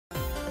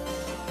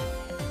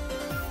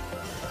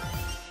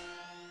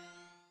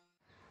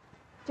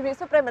ជំរាប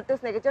សួរប្រិយមិត្តទស្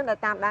សនិកជនដែល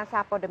តាមដានសា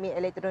រព័ត៌មាន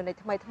អេឡិចត្រូនិក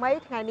ថ្មី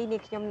ថ្ងៃនេះនា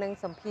ងខ្ញុំនឹង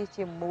សម្ភាស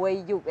ជាមួយ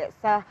យុវ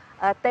សិស្ស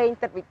តេង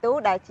ទឹកវិទូ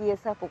ដែលជា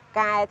សិស្សពូ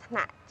កែថ្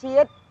នាក់ជា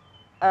តិ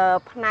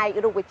ផ្នែក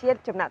រូបវិទ្យា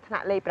ចំណាត់ថ្នា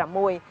ក់លេខ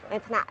 6 និ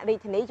ងថ្នាក់រាជ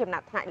ធានីចំណា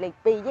ត់ថ្នាក់លេខ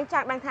 2 យើងច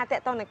ង់ដឹងថាតើ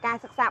តើនឹងការ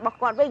សិក្សារបស់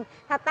គាត់វិញ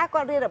ថាតើគា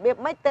ត់រៀនរបៀប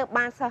ម៉េចទៅ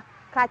បានសិស្ស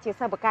ខ្លះជា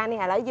សិស្សពូកែនេះ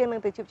ឥឡូវយើងនឹ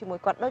ងទៅជួបជាមួយ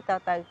គាត់ដូចត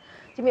ទៅ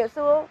ជំរាប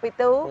សួរវិ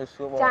ទូ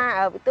ចា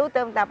វិទូ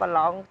ទៅតែប្រឡ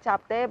ងចា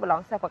ប់ទេប្រឡ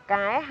ងសិស្សពូ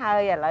កែហើ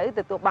យឥឡូវ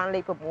ទទួលបានលេ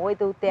ខ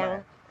 6 ទូទាំង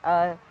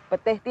ប្រ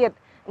ទេសទៀត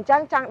អញ្ចឹ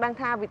ងចង់ដឹង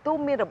ថាវិទូ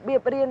មានរបៀ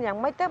បរៀនយ៉ាង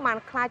ម៉េចទៅបាន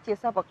ខ្លាចជា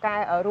សិស្សពូកែ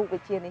រូបវិ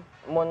ទ្យានេះ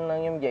មុននឹង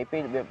ខ្ញុំនិយាយពី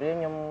របៀបរៀន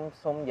ខ្ញុំ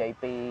សូមនិយាយ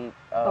ពី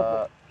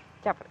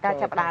ការ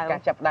ចាប់ដើម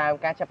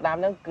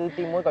ហ្នឹងគឺ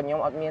ទី1ក៏ខ្ញុំ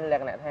អត់មានល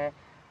ក្ខណៈថា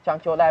ចង់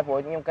ចូលដែរព្រោះ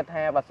ខ្ញុំគិត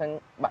ថាបើសិន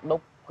បាក់ឌុប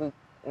គឺ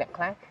អ្នក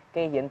ខ្លះ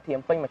គេរៀនធៀម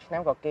ពេញមួយឆ្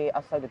នាំក៏គេអ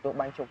ត់សូវទទួល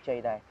បានជោគជ័យ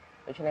ដែរ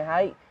ដូច្នេះហើ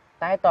យ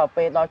តែតទៅ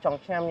ពេលដល់ចុង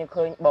ឆ្នាំខ្ញុំ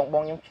ឃើញបង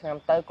ខ្ញុំឆ្នាំ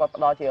ទៅគាត់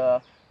ផ្ដល់ជា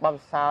បទ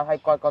ពិសោធន៍ហើយ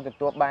គាត់ក៏ទ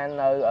ទួលបាន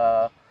នៅ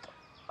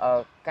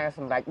ការស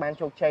ម្រេចបាន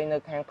ជោគជ័យនៅ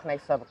ខាងផ្នែក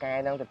សិល្បៈ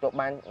នឹងទទួល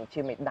បាន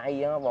ជាមេដាយ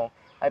ហ្នឹងបង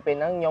ហើយពេល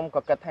ហ្នឹងខ្ញុំ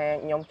ក៏គិតថា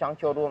ខ្ញុំចង់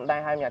ចូលរួមដែ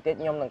រហើយម្យ៉ាងទៀត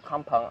ខ្ញុំនឹង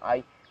ខំប្រឹងឲ្យ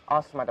អ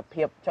ស់សមត្ថ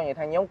ភាពចង់និយាយ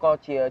ថាខ្ញុំក៏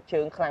ជាជើ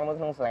ងខ្លាំងមួយ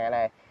ក្នុងសាលា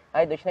ដែរ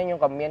ហើយដូច្នេះខ្ញុំ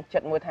ក៏មានចិ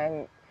ត្តមួយថា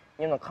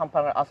ខ្ញុំនឹងខំប្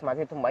រឹងឲ្យអស់សមត្ថ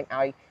ភាពធ្វើម៉េច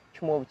ឲ្យ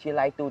ឈ្មោះវិទ្យា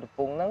ល័យទូតព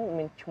ងហ្នឹង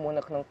មានឈ្មោះ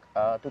នៅក្នុង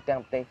ទូទាំង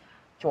ប្រទេស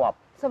ជាប់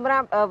សម្រា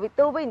ប់វិ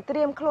ទូវិញត្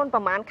រៀមខ្លួនប្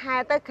រហែលខែ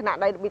ទៅគណៈ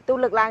ដែលវិទូ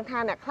លើកឡើងថា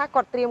អ្នកខ្លះ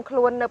គាត់ត្រៀមខ្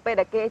លួននៅពេល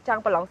ដែលគេច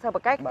ង់ប្រឡងសិស្សប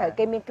កែត្រូវ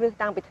គេមានគ្រឹះ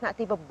តាំងពីថ្នាក់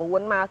ទី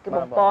9មកគេ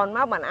បំពន់ម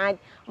កមិនអាច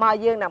មក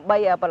យើងដើម្បី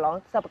ប្រឡង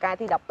សិស្សបកែ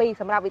ទី12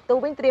សម្រាប់វិទូ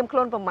វិញត្រៀមខ្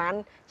លួនប្រហែល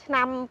ឆ្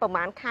នាំប្រ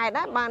ហែលខែ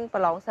ដែរបានប្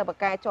រឡងសិស្សប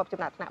កែជាប់ចំ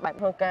ណាត់ថ្នាក់បែប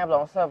ក្នុងការប្រឡ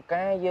ងសិស្សប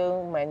កែយើង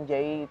មិននិ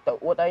យាយទៅ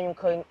អួតអីខ្ញុំ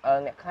ឃើញ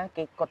អ្នកខ្លះ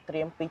គេគាត់ត្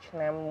រៀម2ឆ្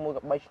នាំ1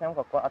ក៏3ឆ្នាំ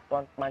ក៏គាត់អត់ទា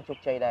ន់បានជោគ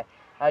ជ័យដែរ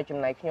ហើយចំ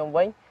ណែកខ្ញុំ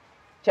វិញ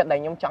ចិត្តដែល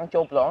ខ្ញុំចង់ចូ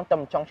លប្រឡងតែ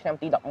មិនចង់ឆ្នាំ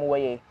ទី11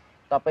ទេ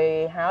ដល់ពេល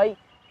ហើយ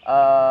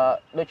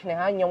ដូច្នេះ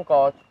ហើយខ្ញុំ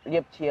ក៏រៀ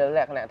បជាល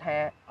ក្ខណៈថា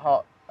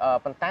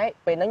ប៉ុន្តែ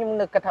ពេលហ្នឹងខ្ញុំ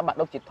នៅគិតថាបាក់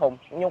ឌុបជាធំ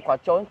ខ្ញុំក៏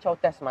ចូល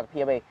តេស្តសមត្ថ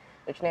ភាពឯង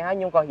ដូច្នេះហើយ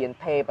ខ្ញុំក៏រៀន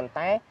ថេប៉ុន្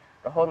តែ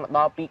រហូតមកដ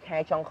ល់2ខែ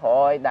ចុងក្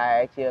រោយដែល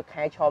ជា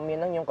ខែឆមាន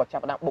ហ្នឹងខ្ញុំក៏ចា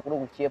ប់ផ្ដើមបុករូប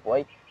វិទ្យាព្រោះ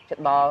ចិត្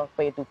តដល់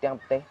ពេលទូទាំង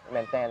ប្រទេស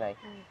មែនតើហើយ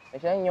ដូ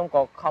ច្នេះខ្ញុំ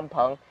ក៏ខំប្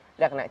រឹង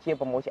លក្ខណៈជា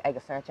ប្រមូលជាឯក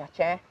សារចាស់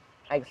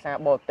ឯកសារ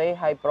បរទេស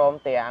ហើយព្រម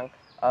ទាំង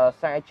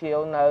សារជាវ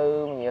នៅ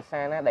វិញ្ញា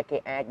សាណាដែលគេ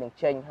អាចនឹង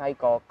ចេញហើយ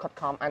ក៏ខិត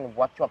ខំអនុវ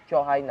ត្តជាប់ជា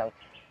ប់ហើយនឹង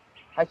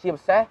ហើយជា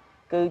ពិសេស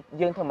គឺ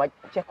យើងធ្វើម៉េច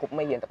ចេះគ្រប់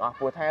មេរៀនទាំងអស់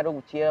ព្រោះថារូប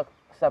វិទ្យា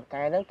សិស្សប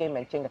កែហ្នឹងគេ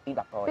មិនចេញតែទី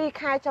10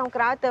 2ខែចុង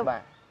ក្រោយទៅ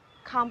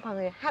ខំប្រឹង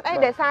ហេតុអី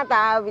ដែលសារ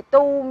តាវិ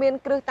ទូមាន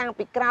គ្រឹះតាំង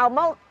ពីក្រោម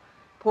មក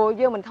ព្រោះ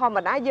យើងមិនធម្ម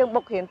តាយើង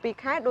បុករៀន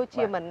2ខែដូច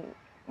ជាមិន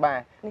បា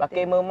ទបើ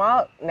គេមើលមក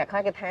អ្នកខ្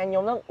លះគេថាខ្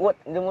ញុំហ្នឹងអួត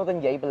ខ្ញុំទៅ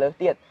និយាយបលើស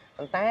ទៀត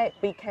ប៉ុន្តែ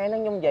2ខែហ្នឹ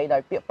ងខ្ញុំនិយាយដោ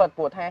យពាក្យពិត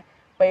ព្រោះថា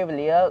ពេលវេ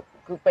លា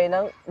គឺពេលហ្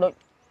នឹងដូច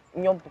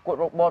ខ្ញុំប្រកួត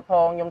robot ផ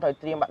ងខ្ញុំត្រូវ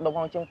ត្រៀមបាក់ឌុបផ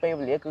ងជាងពេល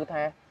វេលាគឺ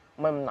ថា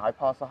មិនអំណោយ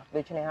ផលសោះ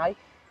ដូច្នេះហើយ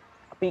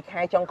2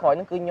ខែចុងក្រោយហ្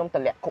នឹងគឺខ្ញុំត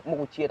ម្លាក់គ្រប់មុខ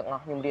វិជ្ជាទាំងអ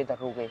ស់ខ្ញុំរៀនតែ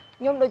រូបទេ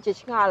ខ្ញុំដូចជា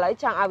ឆ្ងល់ឥឡូវ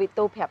ចង់ឲ្យវិ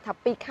ទូប្រាប់ថា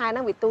2ខែហ្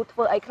នឹងវិទូធ្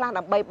វើអីខ្លះ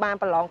ដើម្បីបាន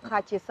ប្រឡងខ្លះ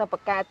ជាសិស្សប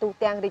កែទូ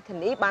ទាំងរាជធា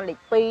នីបានលេខ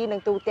2និង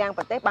ទូទាំង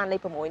ប្រទេសបានលេខ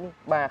6នេះ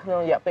បាទក្នុង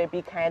រយៈពេល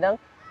2ខែហ្នឹង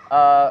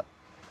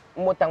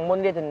មួយទាំងមុន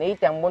រាជធានី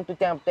ទាំងមុនទូ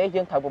ទាំងប្រទេស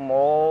យើងត្រូវប្រ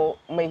មូល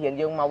មេរៀន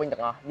យើងមកវិញទាំ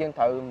ងអស់យើង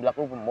ត្រូវរំលឹក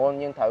រូបមន្ត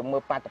យើងត្រូវមើ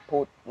លបាតុភូ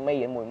តមេ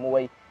រៀនមួ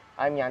យ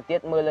ហើយម្យ៉ាងទៀត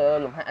មើលលើ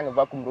លំហាត់អនុវ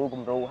ត្តគំ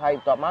រូហើយប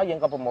ន្ទាប់មកយើង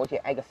ក៏ប្រមូលជា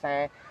ឯកសារ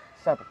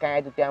សិស្សបកែ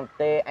ទូទាំងប្រ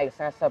ទេសឯក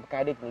សារសិស្សបកែ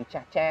រាជធានី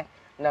ចាស់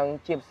និង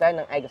ជាពិសេស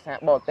នឹងឯកសារ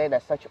បរទេសដែ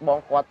លសិស្សច្បង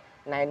គាត់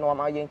ណែនាំ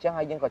ឲ្យយើងចឹង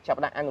ហើយយើងក៏ចាប់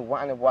ដាក់អនុវ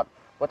ត្ត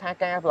ព្រោះថា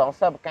ការប្រឡង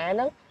សិស្សបកែហ្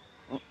នឹង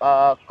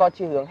ក៏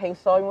ជារឿងហេង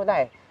សុយមួយ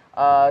ដែរ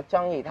ច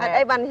ង់និយាយថា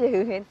អីបានជា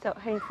រឿងហេង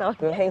សុយ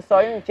រឿងហេងសុ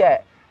យហ្នឹងចេះ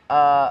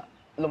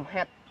លំ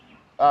ហាត់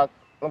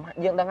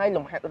យើងដឹងហើយ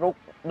លំហាត់រូប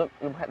ដូច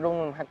លំហាត់រូប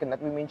លំហាត់គណិត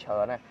វាមានច្រើ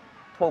នណា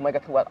ធ្វើមិន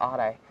ក៏ធ្វើអត់អស់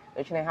ដែរ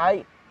ដូច្នេះហើយ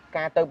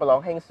ការទៅប្រឡង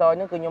ហេងសុយ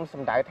ហ្នឹងគឺខ្ញុំស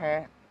ម្ដៅថា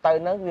ទៅ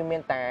ហ្នឹងវាមា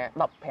នតែ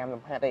15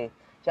លំហាត់ទេ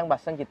អញ្ចឹងបើ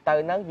សិនជាទៅ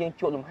ហ្នឹងយើង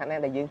ជួបលំហាត់ណា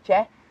ដែលយើង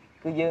ចេះ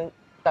គឺយើង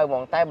ទៅហ្ម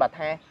ងតែបើ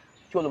ថា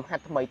ជួបលំហា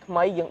ត់ថ្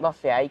មីយើងដោះ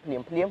ស្រាយភ្លា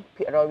ម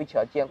ភាគរយវាច្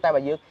រើនជាងតែ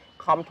បើយើង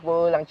ខំធ្វើ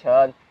ឡើងច្រើ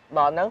ន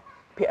ដល់ហ្នឹង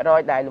ភាគរយ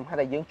ដែលលំហាត់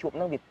ដែលយើងជួបហ្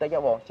នឹងវាតិចហ៎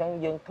បងអញ្ចឹង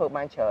យើងធ្វើ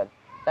បានច្រើន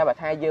តែបើ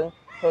ថាយើង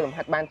ធ្វើលំ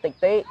ហាត់បានតិច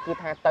ទេគឺ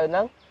ថាទៅហ្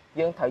នឹង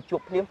យើងត្រូវជួ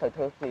បភ្លាមត្រូវ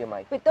ធ្វើភ្លាមហើ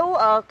យពីទូ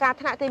ការ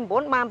ថ្នាក់ទី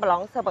9បានប្រឡ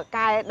ងសិស្សប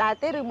កែដែរ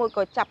ទេឬមួយ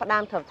ក៏ចាប់ផ្ដើ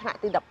មត្រឹមថ្នាក់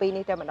ទី12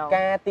នេះតែម្ដង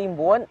ការទី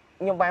9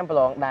ខ្ញុំបានប្រ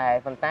ឡងដែរ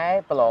ប៉ុន្តែ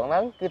ប្រឡងហ្នឹ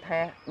ងគឺថា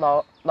ដ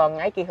ល់ថ្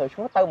ងៃគេហៅឈ្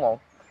មោះទៅហ្មង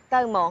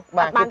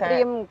បានត្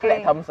រៀមគេ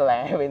ត្រឹមសាលា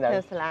វិញហ្នឹង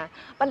សាលា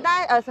ប៉ុន្តែ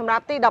សម្រា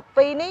ប់ទី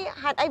12នេះ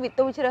ហេតុអីវិ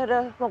ទូជ្រើសរើ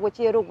សមុខវិជ្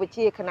ជារូបវិទ្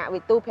យាគណៈ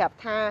វិទូប្រាប់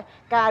ថា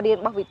ការរៀន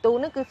របស់វិទូ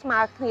នេះគឺស្មើ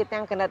គ្នា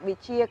ទាំងគណិតវិ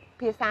ទ្យា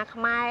ភាសា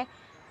ខ្មែរ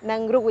និ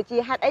ងរូបវិទ្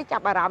យាហេតុអីចា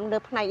ប់អារម្មណ៍លើ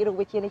ផ្នែករូប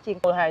វិទ្យានេះជាង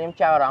ព្រោះថាខ្ញុំ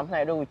ចាប់អារម្មណ៍ផ្នែ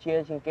ករូបវិទ្យា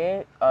ជាងគេ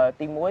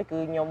ទី1គឺ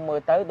ខ្ញុំមើល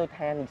ទៅដូច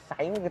ថានិស្ស័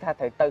យគឺថា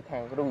ត្រូវទៅខា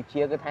ងរូបវិទ្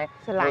យាគឺថា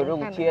រូប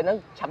វិទ្យាហ្នឹង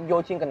ឆាប់យ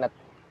ល់ជាងគណិត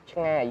ឆ្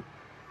ងាយ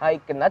ហើយ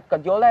គណិតក៏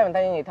យល់ដែរប៉ុន្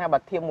តែនិយាយថាបើ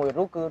ធៀបមួយ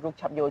រូបគឺរូប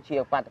ឆាប់យល់ជា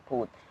ងបាតុភូ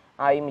ត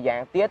ហើយម្យ៉ា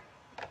ងទៀត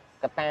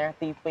កត្តា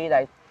ទី2ដែ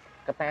ល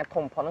កត្តា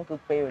ធំបំផុតហ្នឹងគឺ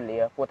ពេលវេលា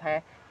ព្រោះថា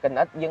ក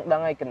ណិតយើងដឹ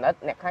ងហើយកណិត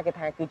អ្នកខ្លះគេ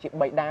ថាគឺជា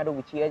បៃតារូប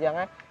វិទ្យាអញ្ចឹង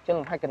ណាចឹង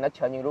លំហាត់កណិត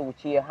ច្រើនជាងរូបវិ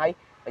ទ្យាហើយ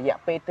រយៈ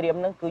ពេលត្រៀម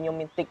ហ្នឹងគឺខ្ញុំ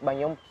មានតិចបើ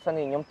ខ្ញុំសិន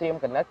ជាខ្ញុំត្រៀម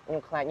កណិតខ្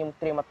ញុំខ្លាចខ្ញុំ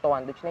ត្រៀមអត់ទា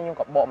ន់ដូច្នេះខ្ញុំ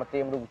ក៏បកមកត្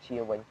រៀមរូបវិទ្យា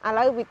វិញឥ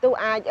ឡូវវិទូ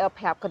អាច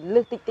ប្រាប់ក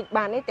លឹះតិច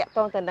បាននេះតកត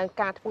ងទៅនឹង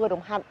ការធ្វើ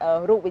លំហាត់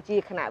រូបវិទ្យា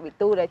គណៈវិ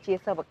ទូដែលជា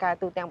សិស្សបកា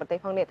ទូទាំងប្រទេស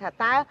ផងនេះថា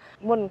តើ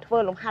មុនធ្វើ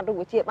លំហាត់រូប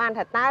វិទ្យាបាន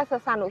ថាតើសិ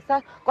ស្សានុសិស្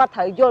សគាត់ត្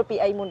រូវយល់ពី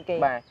អីមុនគេ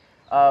បាទ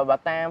បើ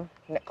តាម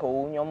អ្នកគ្រូ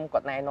ខ្ញុំគា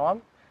ត់ណែនាំ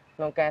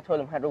ក្នុងការធ្វើ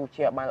លំហាត់រូបវិទ្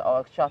យាបានល្អ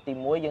ខ្ចោះទី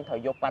1យើងត្រូវ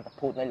យកបាតុ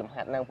ភូតនៃលំ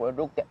ហាត់ហ្នឹងព្រោះ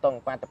រូបតកតង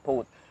បាតុភូ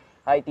ត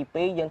ហើយទី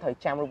2យើងត្រូវ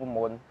ចាំរូបម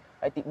ន្ត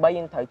ហើយទី3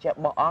យើងត្រូវចេះ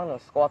បោះអង្គនិង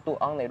ស្គាល់តួ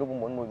អង្គនៃរូប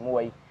មន្តមួ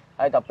យ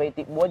ហើយដល់ពេល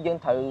ទី4យើង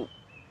ត្រូវ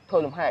ធ្វើ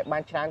លំហាត់ឲ្យបា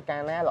នច្រើនកា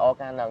រណាល្អ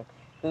ការហ្នឹង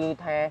គឺ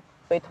ថា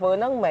ពេលធ្វើ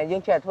ហ្នឹងមិនមែនយើ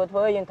ងចេះធ្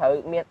វើយើងត្រូវ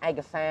មានឯ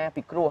កសារ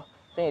ពិគ្រោះ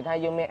ទេថា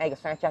យើងមានឯក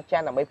សារចា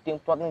ស់ដើម្បីផ្ទៀង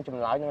ផ្ទាត់នឹងច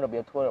ម្លើយនឹងរបៀ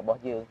បធ្វើរបស់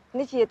យើង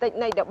នេះជាតិច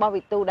នៃរបស់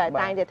វិទូដែល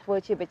តែងតែធ្វើ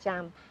ជាប្រ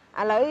ចាំ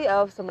ឥឡូវ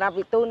សម្រាប់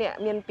វិទូនេះ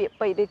មានពាក្យ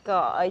ពេចន៍ឬក៏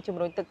អីជំ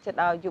រុញទឹកចិត្ត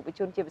ដល់យុវជ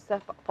នជាពិសេស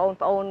បង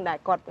ប្អូនដែល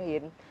គាត់រៀ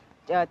ន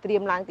ត្រៀ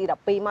មឡើងទី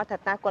12មកថា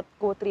តើគាត់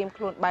គួរត្រៀម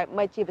ខ្លួនបែប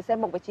ម៉េចជាពិសេស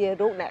មុខវិជ្ជា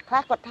រូបអ្នកខ្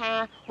លះគាត់ថា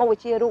មុខវិ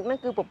ជ្ជារូបហ្នឹង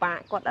គឺពិបាក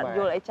គាត់អត់យ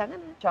ល់អីចឹងណា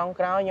ចុង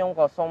ក្រោយខ្ញុំ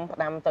ក៏សូមផ្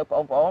ដាំទៅប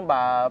ងប្អូន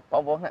បើប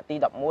ងប្អូនថ្នាក់ទី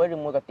11ឬ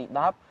មួយក៏ទី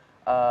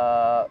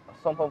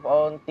10សូមបងប្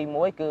អូនទី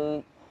1គឺ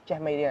ចេះ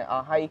មេរៀនអ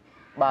ស់ហើយ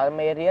បើ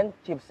មេរៀន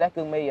ជាពិសេស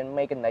គឺមេរៀន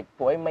មេកានិក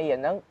ព្រោះមេរៀន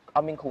ហ្នឹងអ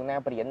ត់មានគ្រូណា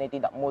បរៀននៃទី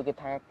11គឺ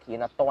ថារៀន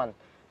អត់ទាន់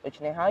ដូ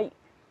ច្នេះហើយ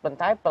ប៉ុន្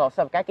តែប្រ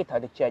សិទ្ធភាពគេត្រូវ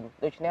ទៅចេញ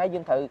ដូច្នេះយើ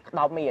ងត្រូវក្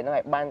តោបមេរៀនហ្នឹង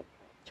ឲ្យបាន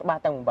ច្បា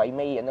ស់ទាំង8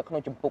មេរៀននៅក្នុ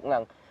ងចម្ពោះហ្នឹ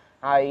ង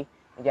ហើយ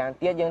យ៉ាង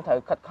ទៀតយើងត្រូវ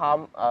ខិតខំ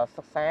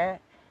សិក្សា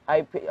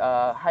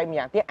ហើយម្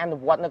យ៉ាងទៀតអនុ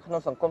វត្តនៅក្នុ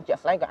ងសង្គមជាក់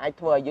ស្ដែងក៏អាច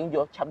ធ្វើឲ្យយើង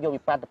ឆាប់យក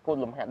វិបាតុភូត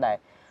លំហាត់ដែរ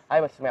ហើយ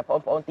សម្រាប់ប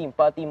ងប្អូនទី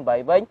7ទី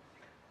8វិញ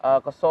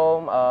ក៏សូម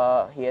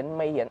រៀន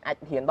មេរៀនអាច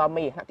រៀនដល់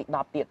មេរៀនថ្នាក់ទី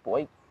10ទៀតព្រោះ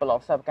ប្រឡង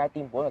សិស្សបកាយ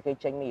ទី9ក៏គេ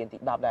ចេញមេរៀនទី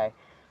10ដែរ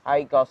ហើយ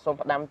ក៏សូម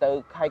ផ្ដាំទៅ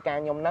ហើយការ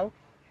ខ្ញុំហ្នឹង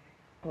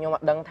ខ្ញុំអ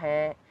ត់ដឹងថា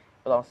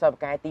ប្រឡងសិស្សប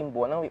កាយទី9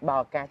ហ្នឹងវាបើ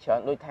ឱកាសច្រើន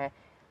ដូចថា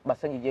បើ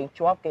សិនជាយើង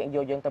ជាប់គេយ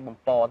កយើងទៅបំ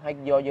ពន់ហើយ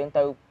យកយើង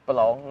ទៅប្រ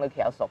ឡងនៅក្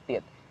រៅស្រុកទៀ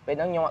តពេល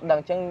ហ្នឹងខ្ញុំអត់ដឹង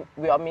អញ្ចឹង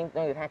វាអត់មាន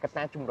ថាកត្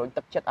តាជំរុញ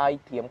ទឹកចិត្តឲ្យ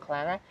ត្រៀមខ្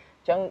លាំងណា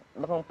អញ្ចឹង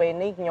ក្នុងពេល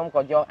នេះខ្ញុំ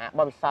ក៏យកអ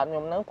បិសាទខ្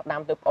ញុំហ្នឹងផ្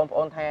ដាំទៅបងប្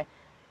អូនថា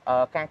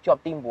ការជា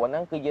ប់ទី9ហ្នឹ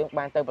ងគឺយើង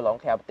បានទៅប្រឡង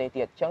ក្រៅប្រទេស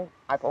ទៀតអញ្ចឹង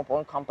ឲ្យបងប្អូ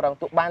នខំប្រឹង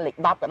ទោះបានលេខ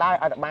10ក៏ដោយ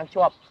ឲ្យតែបាន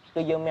ជាប់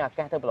គឺយើងមានឱ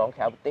កាសទៅប្រឡង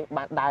ក្រៅប្រទេស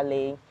បានដើរ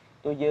លេង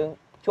ទោះយើង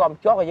ជាប់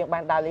ក៏យើងបា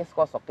នដើរលេងស្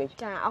គាល់ស្រុកគេ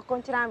ចាអរគុណ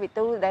ច្រើនវិ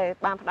ទូដែល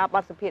បានផ្ដល់ប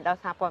ទសម្ភាសន៍ដល់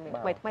សារព័ត៌មាន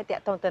ថ្មីតា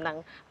ក់ទងទៅនឹង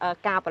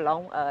ការប្រឡង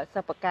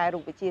សិស្សបកាយរូ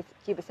បវិទ្យា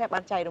ជាពិសេសបា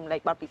នចែករំលែក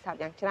បទពិសោធន៍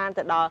យ៉ាងច្រើន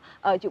ទៅដល់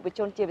យុវជ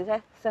នជាពិសេស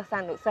សិស្សា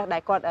នុសិស្សដែ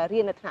លគាត់រៀ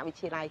ននៅថ្នាក់វិ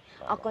ទ្យាល័យ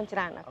អរគុណច្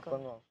រើនអរគុ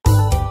ណ